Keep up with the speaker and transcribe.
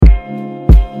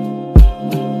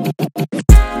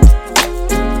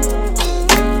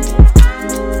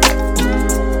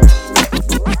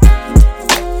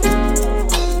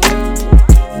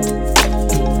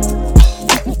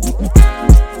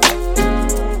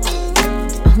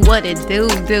What it do?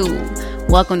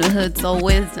 Welcome to HOODSOUL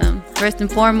Wisdom. First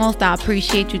and foremost, I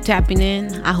appreciate you tapping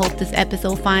in. I hope this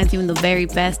episode finds you in the very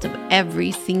best of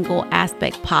every single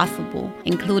aspect possible,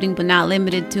 including but not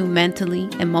limited to mentally,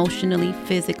 emotionally,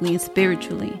 physically, and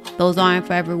spiritually. Those are and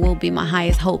forever will be my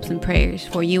highest hopes and prayers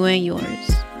for you and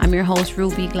yours. I'm your host,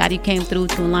 Ruby. Glad you came through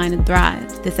to Enlighten and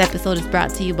Thrive. This episode is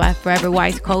brought to you by Forever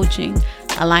Wise Coaching.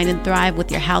 Align and thrive with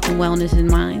your health and wellness in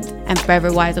mind. And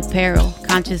Forever Wise Apparel,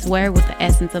 conscious wear with the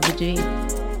essence of a G.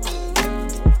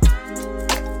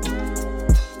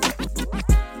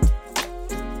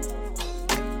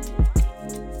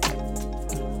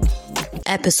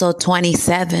 Episode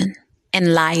 27,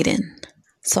 Enlighten.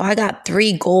 So I got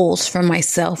 3 goals for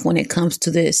myself when it comes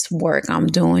to this work I'm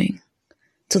doing,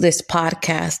 to this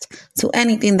podcast, to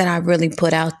anything that I really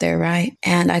put out there, right?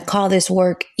 And I call this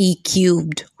work E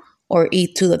cubed, or e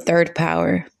to the third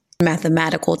power,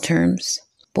 mathematical terms.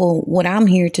 But what I'm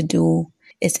here to do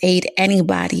is aid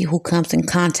anybody who comes in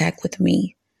contact with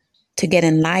me to get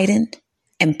enlightened,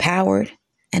 empowered,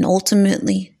 and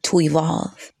ultimately to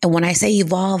evolve. And when I say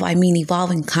evolve, I mean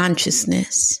evolve in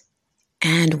consciousness.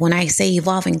 And when I say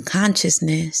evolve in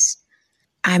consciousness,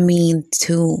 I mean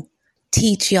to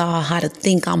teach y'all how to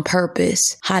think on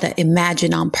purpose, how to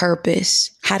imagine on purpose,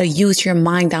 how to use your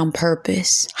mind on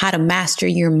purpose, how to master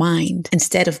your mind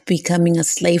instead of becoming a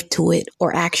slave to it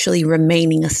or actually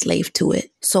remaining a slave to it.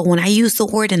 So when I use the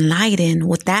word enlighten,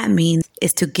 what that means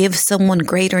is to give someone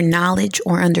greater knowledge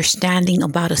or understanding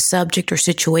about a subject or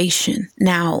situation.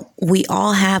 Now, we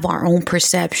all have our own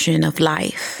perception of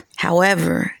life.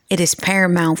 However, it is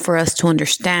paramount for us to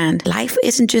understand life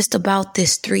isn't just about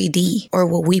this 3D or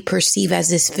what we perceive as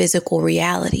this physical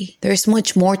reality. There's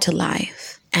much more to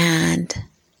life. And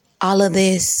all of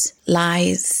this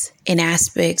lies in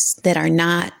aspects that are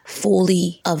not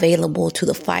fully available to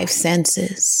the 5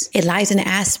 senses. It lies in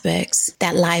aspects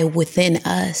that lie within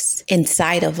us,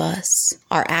 inside of us,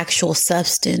 our actual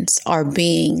substance, our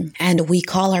being. And we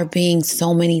call our being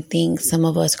so many things. Some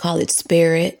of us call it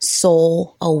spirit,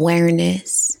 soul,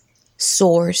 awareness,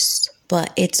 source.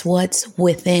 But it's what's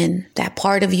within, that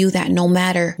part of you that no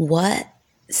matter what,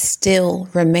 still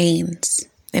remains.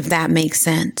 If that makes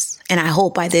sense. And I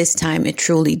hope by this time it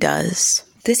truly does.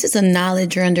 This is a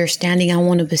knowledge or understanding I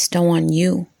want to bestow on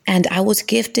you. And I was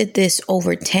gifted this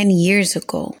over 10 years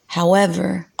ago.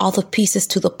 However, all the pieces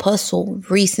to the puzzle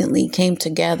recently came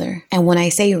together. And when I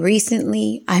say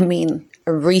recently, I mean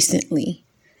recently.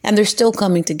 And they're still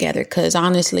coming together because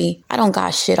honestly, I don't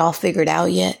got shit all figured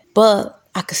out yet. But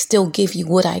I could still give you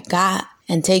what I got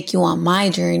and take you on my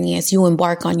journey as you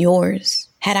embark on yours.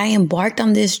 Had I embarked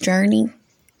on this journey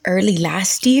early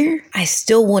last year, I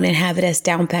still wouldn't have it as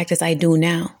down-packed as I do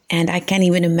now. And I can't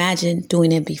even imagine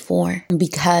doing it before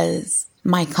because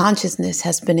my consciousness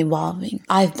has been evolving.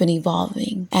 I've been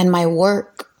evolving and my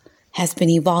work has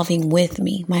been evolving with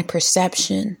me, my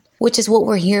perception, which is what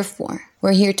we're here for.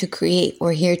 We're here to create.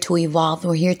 We're here to evolve.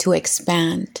 We're here to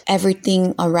expand.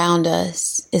 Everything around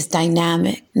us is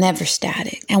dynamic, never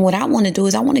static. And what I want to do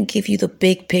is I want to give you the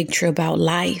big picture about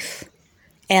life.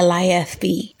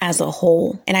 LIFE as a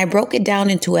whole. And I broke it down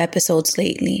into episodes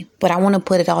lately, but I want to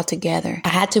put it all together. I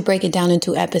had to break it down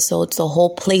into episodes, the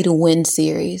whole Play to Win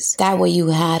series. That way you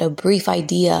had a brief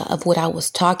idea of what I was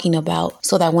talking about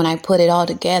so that when I put it all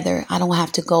together, I don't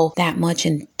have to go that much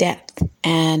in depth.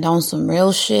 And on some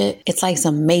real shit, it's like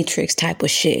some Matrix type of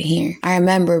shit here. I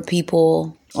remember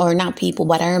I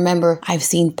remember I've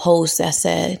seen posts that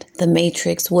said The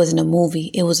Matrix wasn't a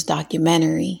movie, it was a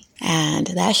documentary. And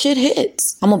that shit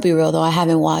hits. I'm gonna be real though, I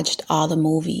haven't watched all the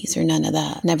movies or none of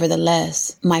that.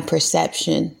 Nevertheless, my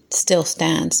perception still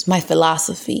stands. My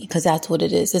philosophy, because that's what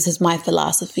it is. This is my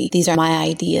philosophy. These are my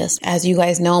ideas. As you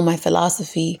guys know, my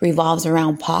philosophy revolves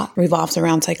around Pac, revolves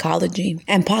around psychology.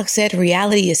 And Pac said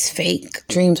reality is fake.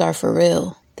 Dreams are for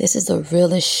real. This is the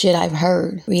realest shit I've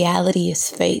heard. Reality is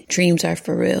fake. Dreams are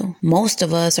for real. Most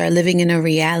of us are living in a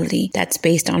reality that's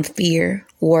based on fear,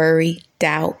 worry,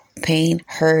 doubt, pain,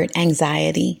 hurt,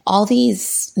 anxiety, all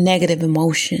these negative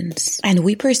emotions. And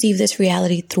we perceive this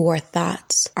reality through our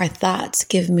thoughts. Our thoughts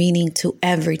give meaning to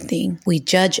everything. We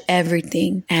judge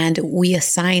everything and we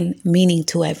assign meaning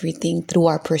to everything through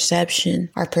our perception.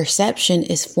 Our perception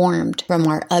is formed from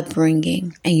our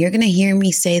upbringing. And you're going to hear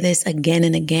me say this again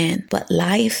and again, but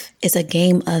life is a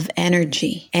game of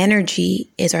energy.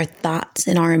 Energy is our thoughts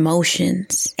and our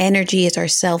emotions. Energy is our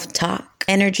self-talk.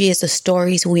 Energy is the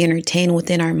stories we entertain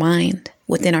within our mind,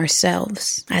 within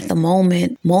ourselves. At the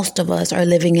moment, most of us are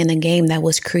living in a game that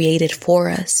was created for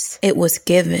us. It was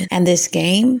given. And this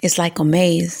game is like a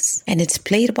maze. And it's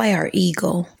played by our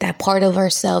ego, that part of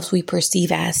ourselves we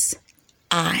perceive as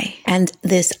I. And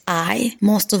this I,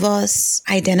 most of us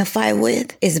identify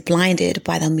with, is blinded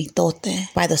by the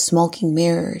mitote, by the smoking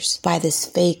mirrors, by this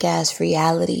fake ass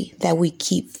reality that we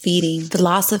keep feeding.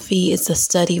 Philosophy is the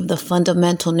study of the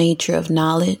fundamental nature of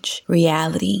knowledge,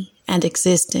 reality, and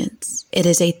existence. It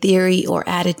is a theory or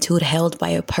attitude held by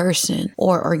a person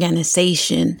or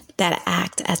organization that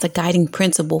act as a guiding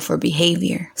principle for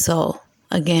behavior. So,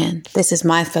 again, this is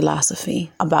my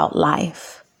philosophy about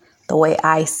life, the way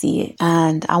I see it.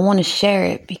 And I want to share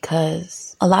it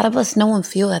because a lot of us know and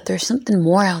feel that there's something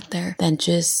more out there than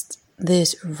just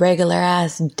this regular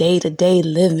ass day-to-day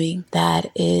living that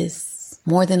is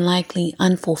more than likely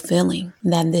unfulfilling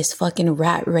than this fucking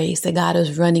rat race that got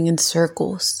us running in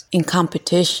circles in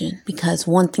competition. Because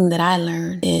one thing that I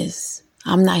learned is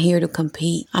I'm not here to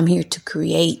compete. I'm here to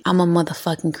create. I'm a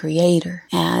motherfucking creator.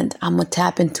 And I'm gonna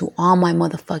tap into all my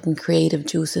motherfucking creative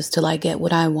juices till I get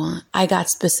what I want. I got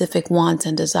specific wants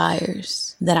and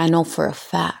desires that I know for a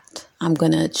fact I'm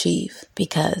gonna achieve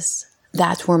because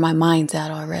that's where my mind's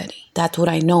at already. That's what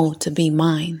I know to be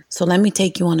mine. So let me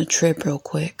take you on a trip real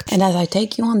quick. And as I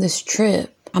take you on this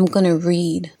trip, I'm going to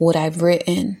read what I've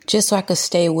written just so I could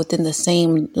stay within the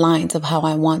same lines of how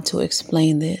I want to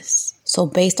explain this. So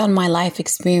based on my life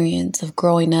experience of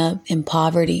growing up in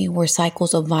poverty, where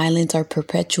cycles of violence are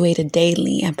perpetuated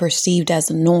daily and perceived as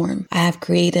a norm, I have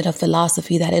created a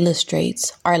philosophy that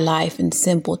illustrates our life in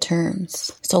simple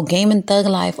terms. So game and thug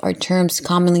life are terms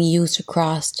commonly used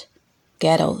across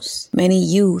ghettos. Many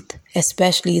youth,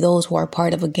 especially those who are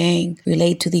part of a gang,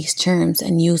 relate to these terms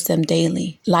and use them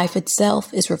daily. Life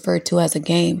itself is referred to as a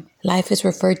game. Life is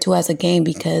referred to as a game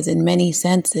because in many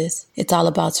senses, it's all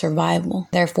about survival.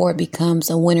 Therefore, it becomes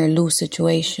a win-or-lose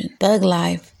situation. Thug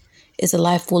life is a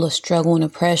life full of struggle and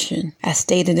oppression. As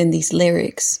stated in these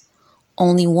lyrics,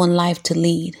 only one life to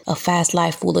lead, a fast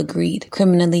life full of greed,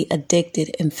 criminally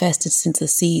addicted, infested since a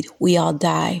seed. We all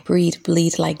die, breed,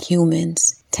 bleed like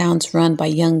humans. Towns run by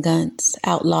young guns,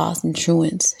 outlaws and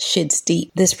truants, shit's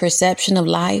deep. This perception of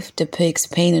life depicts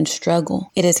pain and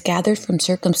struggle. It is gathered from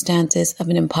circumstances of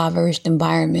an impoverished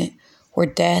environment where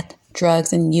death,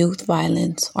 drugs, and youth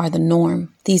violence are the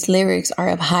norm. These lyrics are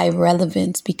of high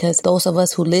relevance because those of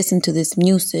us who listen to this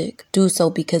music do so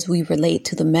because we relate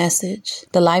to the message.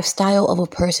 The lifestyle of a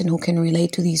person who can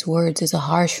relate to these words is a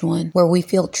harsh one, where we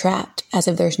feel trapped as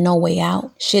if there's no way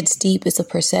out. Shit's deep is a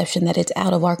perception that it's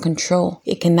out of our control.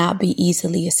 It cannot be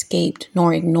easily escaped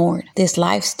nor ignored. This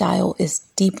lifestyle is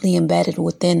deeply embedded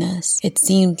within us. It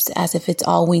seems as if it's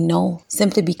all we know,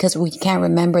 simply because we can't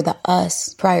remember the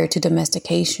us prior to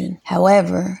domestication.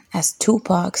 However, as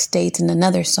Tupac states in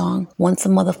another song, once a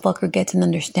motherfucker gets an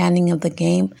understanding of the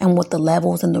game and what the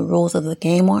levels and the rules of the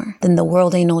game are, then the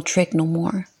world ain't no trick no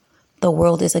more. The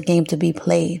world is a game to be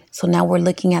played. So now we're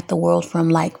looking at the world from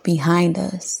like behind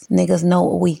us. Niggas know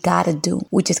what we gotta do.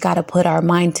 We just gotta put our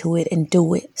mind to it and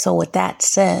do it. So with that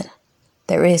said,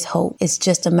 there is hope. It's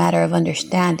just a matter of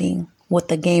understanding what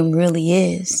the game really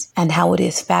is and how it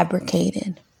is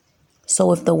fabricated.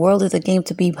 So if the world is a game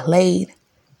to be played,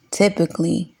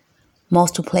 typically,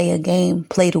 most who play a game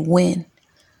play to win,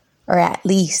 or at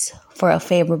least for a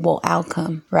favorable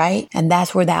outcome, right? And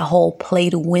that's where that whole play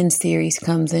to win series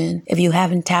comes in. If you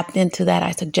haven't tapped into that,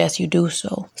 I suggest you do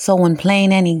so. So when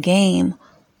playing any game,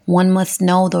 one must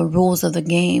know the rules of the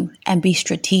game and be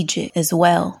strategic as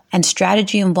well. And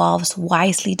strategy involves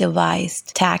wisely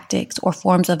devised tactics or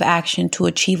forms of action to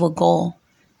achieve a goal.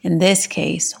 In this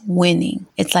case, winning.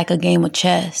 It's like a game of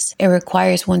chess. It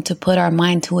requires one to put our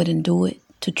mind to it and do it,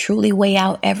 to truly weigh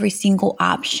out every single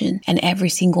option and every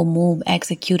single move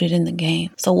executed in the game.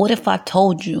 So what if I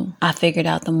told you I figured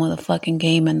out the motherfucking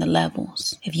game and the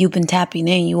levels? If you've been tapping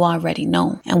in, you already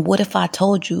know. And what if I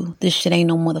told you this shit ain't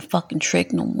no motherfucking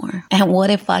trick no more? And what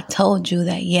if I told you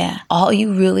that, yeah, all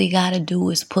you really gotta do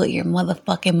is put your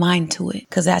motherfucking mind to it?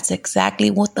 Because that's exactly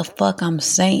what the fuck I'm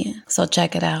saying. So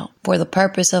check it out. For the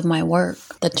purpose of my work,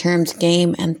 the terms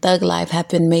game and thug life have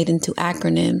been made into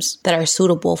acronyms that are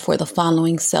suitable for the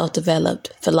following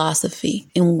self-developed philosophy,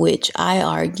 in which I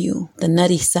argue the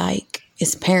nutty psych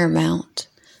is paramount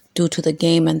due to the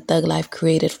game and thug life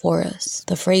created for us.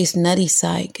 The phrase nutty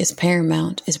psych is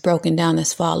paramount is broken down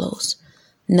as follows.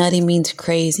 Nutty means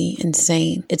crazy,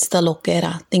 insane. It's the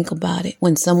loquera. Think about it.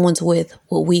 When someone's with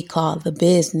what we call the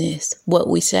business, what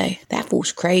we say, that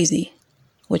fool's crazy,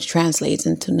 which translates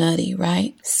into nutty,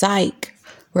 right? Psych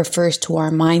refers to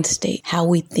our mind state, how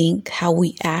we think, how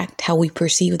we act, how we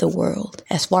perceive the world.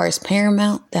 As far as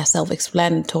paramount, that's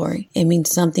self-explanatory. It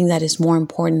means something that is more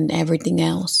important than everything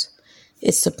else.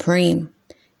 It's supreme.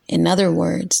 In other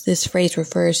words, this phrase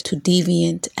refers to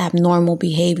deviant, abnormal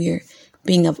behavior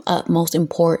being of utmost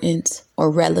importance or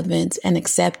relevance and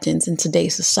acceptance in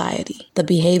today's society. The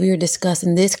behavior discussed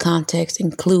in this context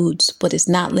includes, but is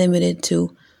not limited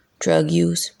to, drug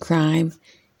use, crime,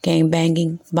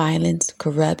 gangbanging, violence,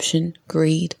 corruption,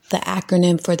 greed. The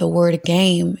acronym for the word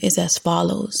GAME is as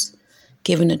follows: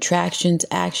 given attractions,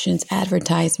 actions,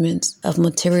 advertisements of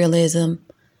materialism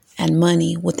and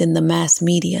money within the mass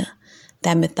media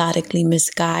that methodically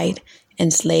misguide,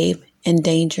 enslave,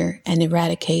 endanger, and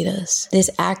eradicate us.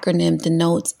 This acronym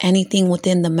denotes anything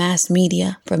within the mass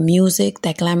media, from music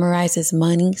that glamorizes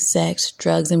money, sex,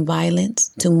 drugs, and violence,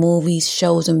 to movies,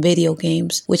 shows, and video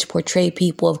games which portray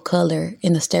people of color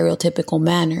in a stereotypical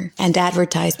manner, and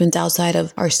advertisements outside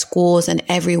of our schools and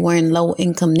everywhere in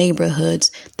low-income neighborhoods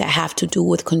that have to do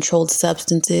with controlled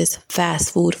substances,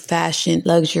 fast food, fashion,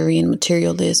 luxury, and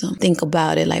materialism. Think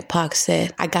about it, like Pac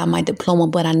said, I got my diploma,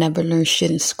 but I never learned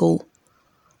shit in school.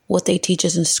 What they teach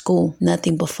us in school,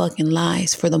 nothing but fucking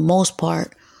lies. For the most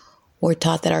part, we're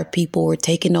taught that our people were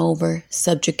taken over,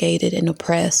 subjugated, and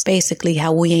oppressed. Basically,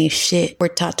 how we ain't shit. We're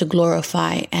taught to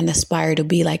glorify and aspire to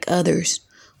be like others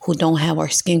who don't have our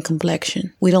skin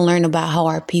complexion. We don't learn about how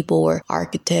our people were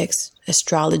architects,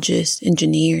 astrologists,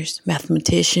 engineers,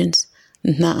 mathematicians.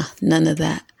 Nah, none of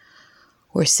that.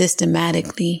 We're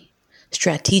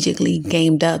strategically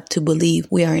gamed up to believe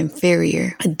we are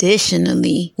inferior.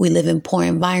 Additionally, we live in poor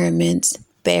environments,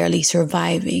 barely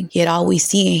surviving. Yet all we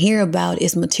see and hear about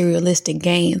is materialistic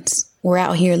gains. We're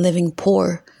out here living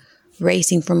poor,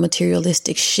 racing for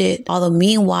materialistic shit. Although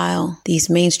meanwhile, these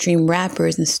mainstream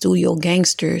rappers and studio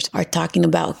gangsters are talking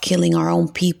about killing our own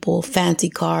people, fancy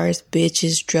cars,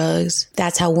 bitches, drugs.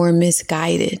 That's how we're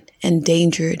misguided,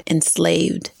 endangered,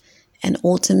 enslaved, and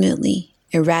ultimately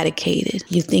eradicated.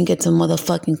 You think it's a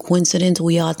motherfucking coincidence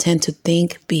we all tend to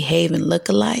think, behave, and look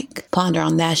alike? Ponder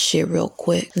on that shit real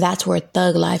quick. That's where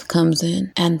thug life comes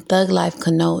in. And thug life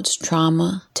connotes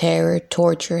trauma, terror,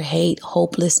 torture, hate,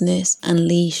 hopelessness,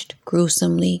 unleashed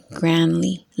gruesomely,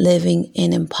 grandly, living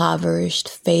in impoverished,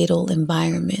 fatal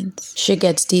environments. Shit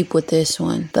gets deep with this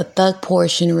one. The thug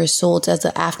portion results as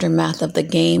the aftermath of the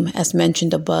game, as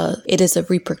mentioned above. It is the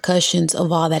repercussions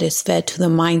of all that is fed to the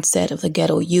mindset of the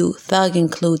ghetto youth. Thug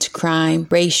includes crime,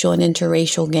 racial and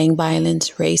interracial gang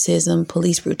violence, racism,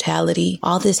 police brutality.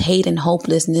 All this hate and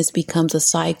hopelessness becomes a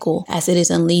cycle as it is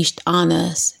unleashed on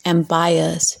us and by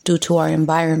us due to our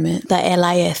environment. The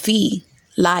LIFE,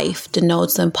 life,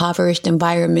 denotes the impoverished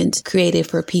environments created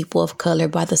for people of color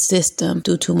by the system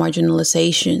due to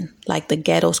marginalization, like the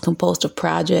ghettos composed of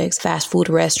projects, fast food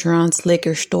restaurants,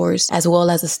 liquor stores, as well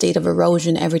as a state of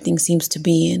erosion everything seems to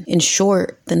be in. In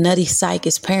short, the nutty psyche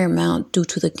is paramount due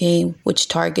to the game, which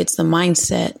targets the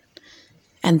mindset,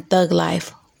 and thug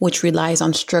life, which relies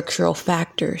on structural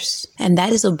factors. And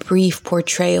that is a brief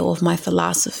portrayal of my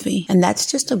philosophy. And that's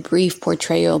just a brief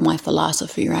portrayal of my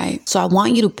philosophy, right? So I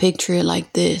want you to picture it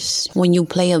like this. When you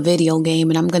play a video game,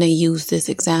 and I'm going to use this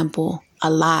example a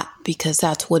lot because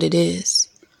that's what it is.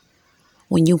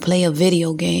 When you play a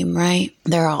video game, right,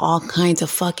 there are all kinds of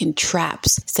fucking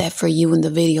traps set for you in the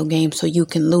video game so you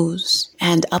can lose.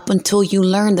 And up until you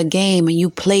learn the game and you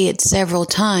play it several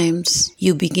times,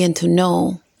 you begin to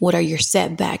know what are your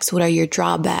setbacks? What are your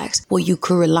drawbacks? What you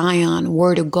could rely on,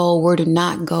 where to go, where to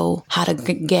not go, how to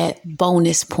get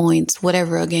bonus points,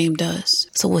 whatever a game does.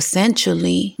 So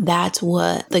essentially, that's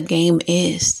what the game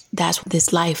is. That's what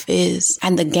this life is.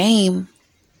 And the game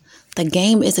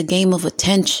is a game of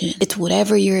attention. It's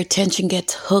whatever your attention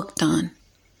gets hooked on.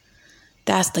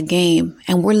 That's the game.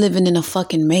 And we're living in a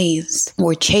fucking maze.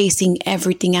 We're chasing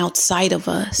everything outside of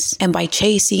us. And by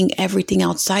chasing everything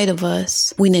outside of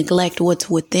us, we neglect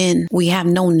what's within. We have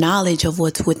no knowledge of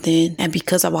what's within. And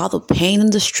because of all the pain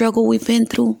and the struggle we've been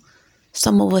through,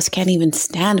 some of us can't even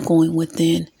stand going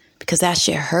within because that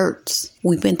shit hurts.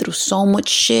 We've been through so much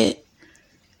shit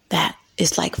that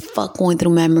it's like, fuck going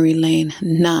through memory lane.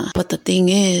 Nah. But the thing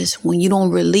is, when you don't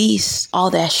release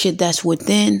all that shit that's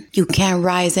within, you can't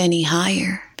rise any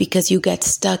higher because you get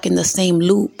stuck in the same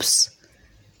loops.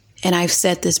 And I've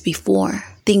said this before.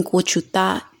 Think what you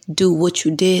thought. Do what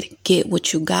you did, get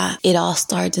what you got. It all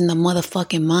starts in the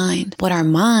motherfucking mind. But our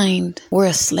mind, we're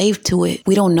a slave to it.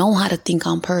 We don't know how to think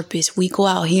on purpose. We go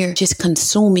out here just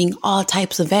consuming all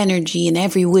types of energy in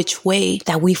every which way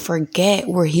that we forget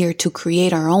we're here to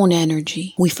create our own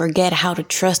energy. We forget how to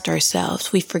trust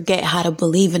ourselves. We forget how to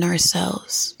believe in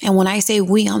ourselves. And when I say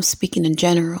we, I'm speaking in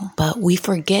general. But we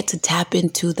forget to tap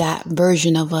into that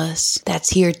version of us that's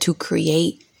here to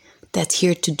create, that's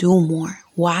here to do more.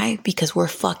 Why? Because we're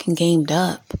fucking gamed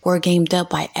up. We're gamed up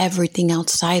by everything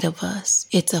outside of us.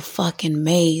 It's a fucking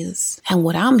maze. And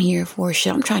what I'm here for,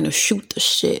 shit, I'm trying to shoot the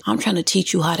shit. I'm trying to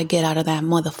teach you how to get out of that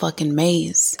motherfucking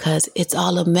maze. Because it's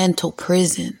all a mental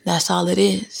prison. That's all it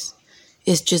is.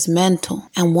 It's just mental.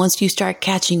 And once you start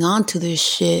catching on to this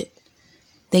shit,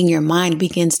 then your mind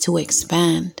begins to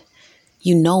expand.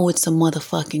 You know it's a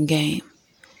motherfucking game.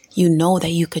 You know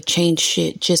that you could change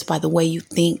shit just by the way you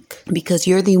think, because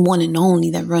you're the one and only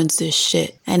that runs this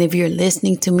shit. And if you're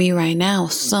listening to me right now,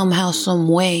 somehow, some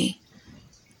way,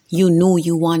 you knew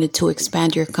you wanted to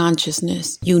expand your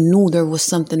consciousness. You knew there was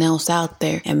something else out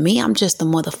there. And me, I'm just a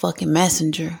motherfucking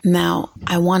messenger. Now,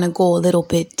 I want to go a little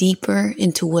bit deeper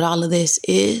into what all of this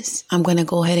is. I'm going to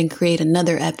go ahead and create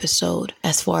another episode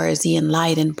as far as the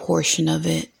enlightened portion of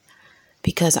it,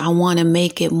 because I want to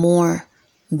make it more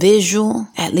visual,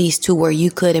 at least to where you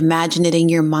could imagine it in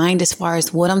your mind as far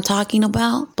as what I'm talking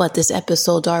about. But this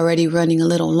episode's already running a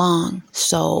little long,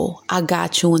 so I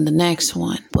got you in the next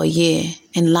one. But yeah,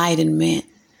 enlightenment.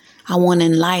 I want to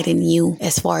enlighten you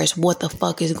as far as what the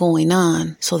fuck is going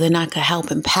on, so then I could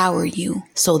help empower you,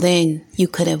 so then you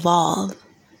could evolve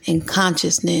in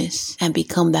consciousness and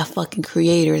become that fucking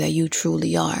creator that you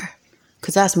truly are.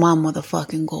 Because that's my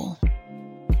motherfucking goal.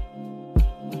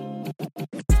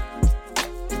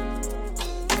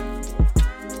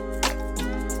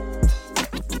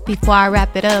 Before I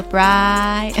wrap it up,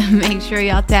 right, make sure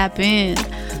y'all tap in.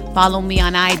 Follow me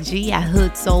on IG at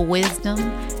HOODSOUL Wisdom,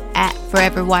 at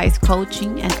Forever Wise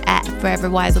Coaching, and at Forever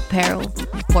Wise Apparel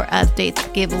for updates,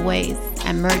 giveaways,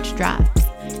 and merch drops.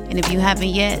 And if you haven't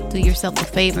yet, do yourself a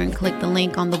favor and click the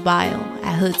link on the bio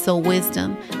at HOODSOUL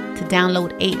Wisdom to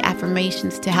download 8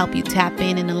 affirmations to help you tap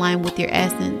in and align with your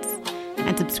essence.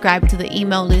 And subscribe to the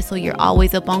email list so you're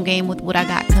always up on game with what I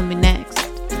got coming next.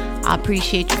 I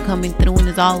appreciate you coming through, and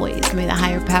as always, may the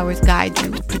higher powers guide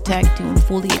you, protect you, and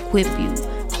fully equip you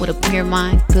with a pure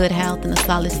mind, good health, and a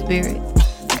solid spirit.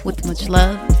 With much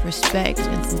love, respect,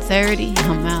 and sincerity,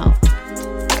 I'm out.